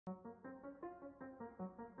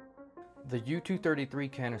The U-233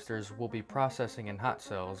 canisters we'll be processing in hot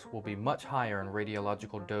cells will be much higher in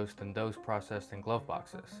radiological dose than those processed in glove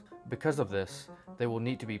boxes. Because of this, they will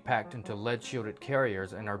need to be packed into lead-shielded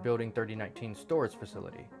carriers in our Building 3019 storage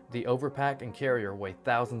facility. The overpack and carrier weigh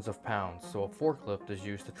thousands of pounds, so a forklift is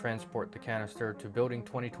used to transport the canister to Building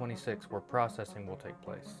 2026 where processing will take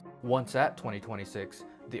place. Once at 2026,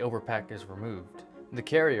 the overpack is removed. The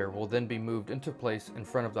carrier will then be moved into place in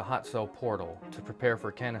front of the hot cell portal to prepare for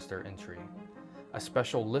canister entry. A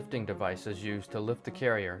special lifting device is used to lift the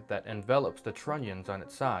carrier that envelops the trunnions on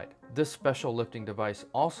its side. This special lifting device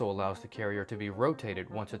also allows the carrier to be rotated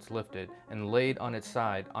once it's lifted and laid on its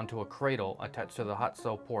side onto a cradle attached to the hot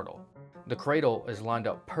cell portal. The cradle is lined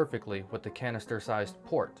up perfectly with the canister-sized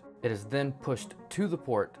port. It is then pushed to the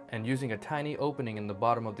port, and using a tiny opening in the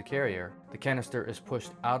bottom of the carrier, the canister is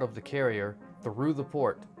pushed out of the carrier, through the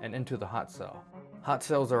port, and into the hot cell. Hot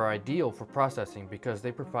cells are ideal for processing because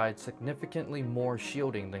they provide significantly more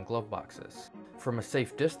shielding than glove boxes. From a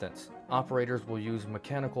safe distance, operators will use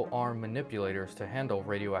mechanical arm manipulators to handle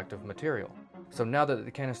radioactive material. So now that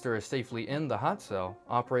the canister is safely in the hot cell,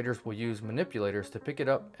 operators will use manipulators to pick it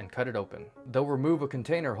up and cut it open. They'll remove a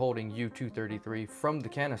container holding U-233 from the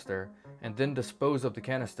canister and then dispose of the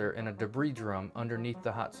canister in a debris drum underneath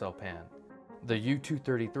the hot cell pan. The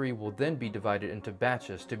U-233 will then be divided into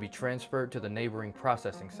batches to be transferred to the neighboring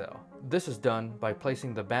processing cell. This is done by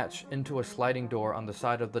placing the batch into a sliding door on the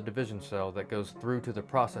side of the division cell that goes through to the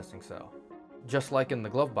processing cell. Just like in the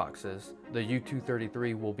glove boxes, the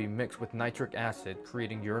U-233 will be mixed with nitric acid,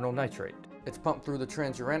 creating uranyl nitrate. It's pumped through the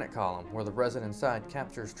transuranic column, where the resin inside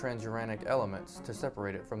captures transuranic elements to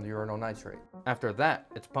separate it from the uranyl nitrate. After that,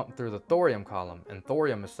 it's pumped through the thorium column, and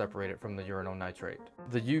thorium is separated from the uranyl nitrate.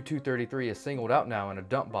 The U-233 is singled out now in a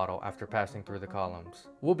dump bottle after passing through the columns.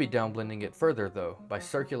 We'll be downblending it further though, by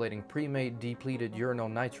circulating pre-made depleted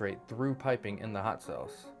uranyl nitrate through piping in the hot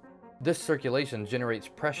cells. This circulation generates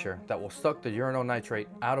pressure that will suck the uranyl nitrate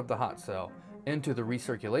out of the hot cell into the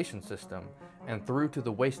recirculation system and through to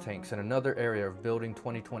the waste tanks in another area of Building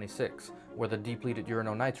 2026 where the depleted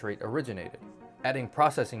uranyl nitrate originated. Adding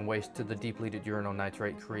processing waste to the depleted uranyl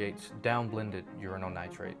nitrate creates downblended uranyl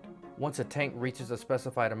nitrate. Once a tank reaches a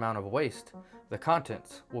specified amount of waste, the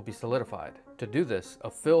contents will be solidified. To do this, a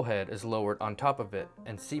fill head is lowered on top of it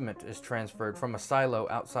and cement is transferred from a silo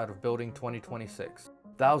outside of Building 2026.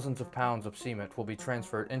 Thousands of pounds of cement will be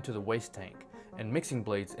transferred into the waste tank, and mixing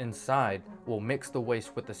blades inside will mix the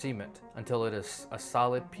waste with the cement until it is a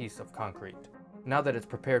solid piece of concrete. Now that it's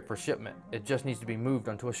prepared for shipment, it just needs to be moved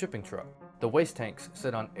onto a shipping truck. The waste tanks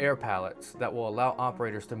sit on air pallets that will allow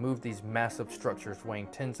operators to move these massive structures weighing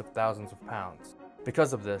tens of thousands of pounds.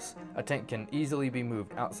 Because of this, a tank can easily be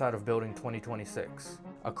moved outside of Building 2026.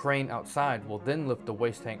 A crane outside will then lift the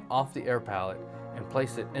waste tank off the air pallet and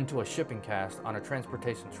place it into a shipping cast on a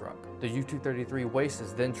transportation truck. The U-233 waste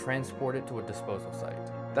is then transported to a disposal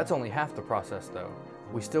site. That's only half the process though.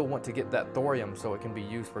 We still want to get that thorium so it can be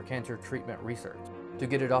used for cancer treatment research. To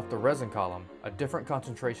get it off the resin column, a different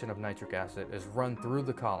concentration of nitric acid is run through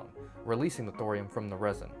the column, releasing the thorium from the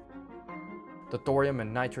resin. The thorium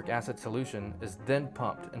and nitric acid solution is then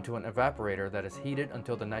pumped into an evaporator that is heated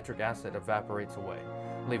until the nitric acid evaporates away,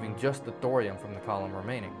 leaving just the thorium from the column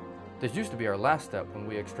remaining. This used to be our last step when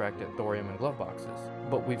we extracted thorium in glove boxes,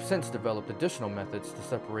 but we've since developed additional methods to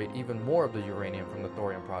separate even more of the uranium from the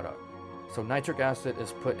thorium product. So nitric acid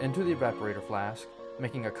is put into the evaporator flask,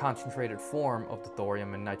 making a concentrated form of the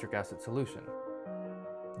thorium and nitric acid solution.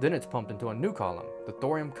 Then it's pumped into a new column, the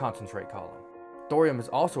thorium concentrate column. Thorium is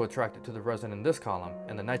also attracted to the resin in this column,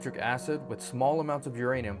 and the nitric acid with small amounts of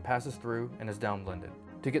uranium passes through and is downblended.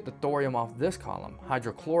 To get the thorium off this column,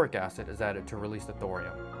 hydrochloric acid is added to release the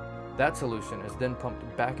thorium. That solution is then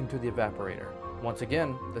pumped back into the evaporator. Once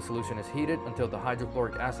again, the solution is heated until the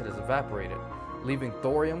hydrochloric acid is evaporated, leaving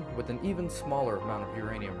thorium with an even smaller amount of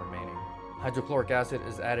uranium remaining. Hydrochloric acid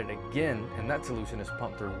is added again, and that solution is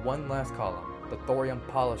pumped through one last column, the thorium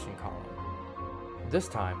polishing column. This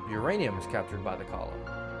time, uranium is captured by the column,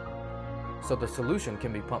 so the solution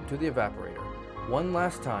can be pumped to the evaporator. One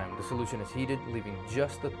last time, the solution is heated, leaving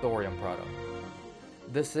just the thorium product.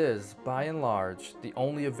 This is, by and large, the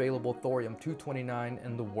only available thorium-229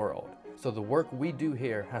 in the world, so the work we do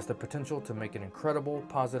here has the potential to make an incredible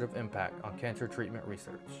positive impact on cancer treatment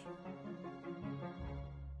research.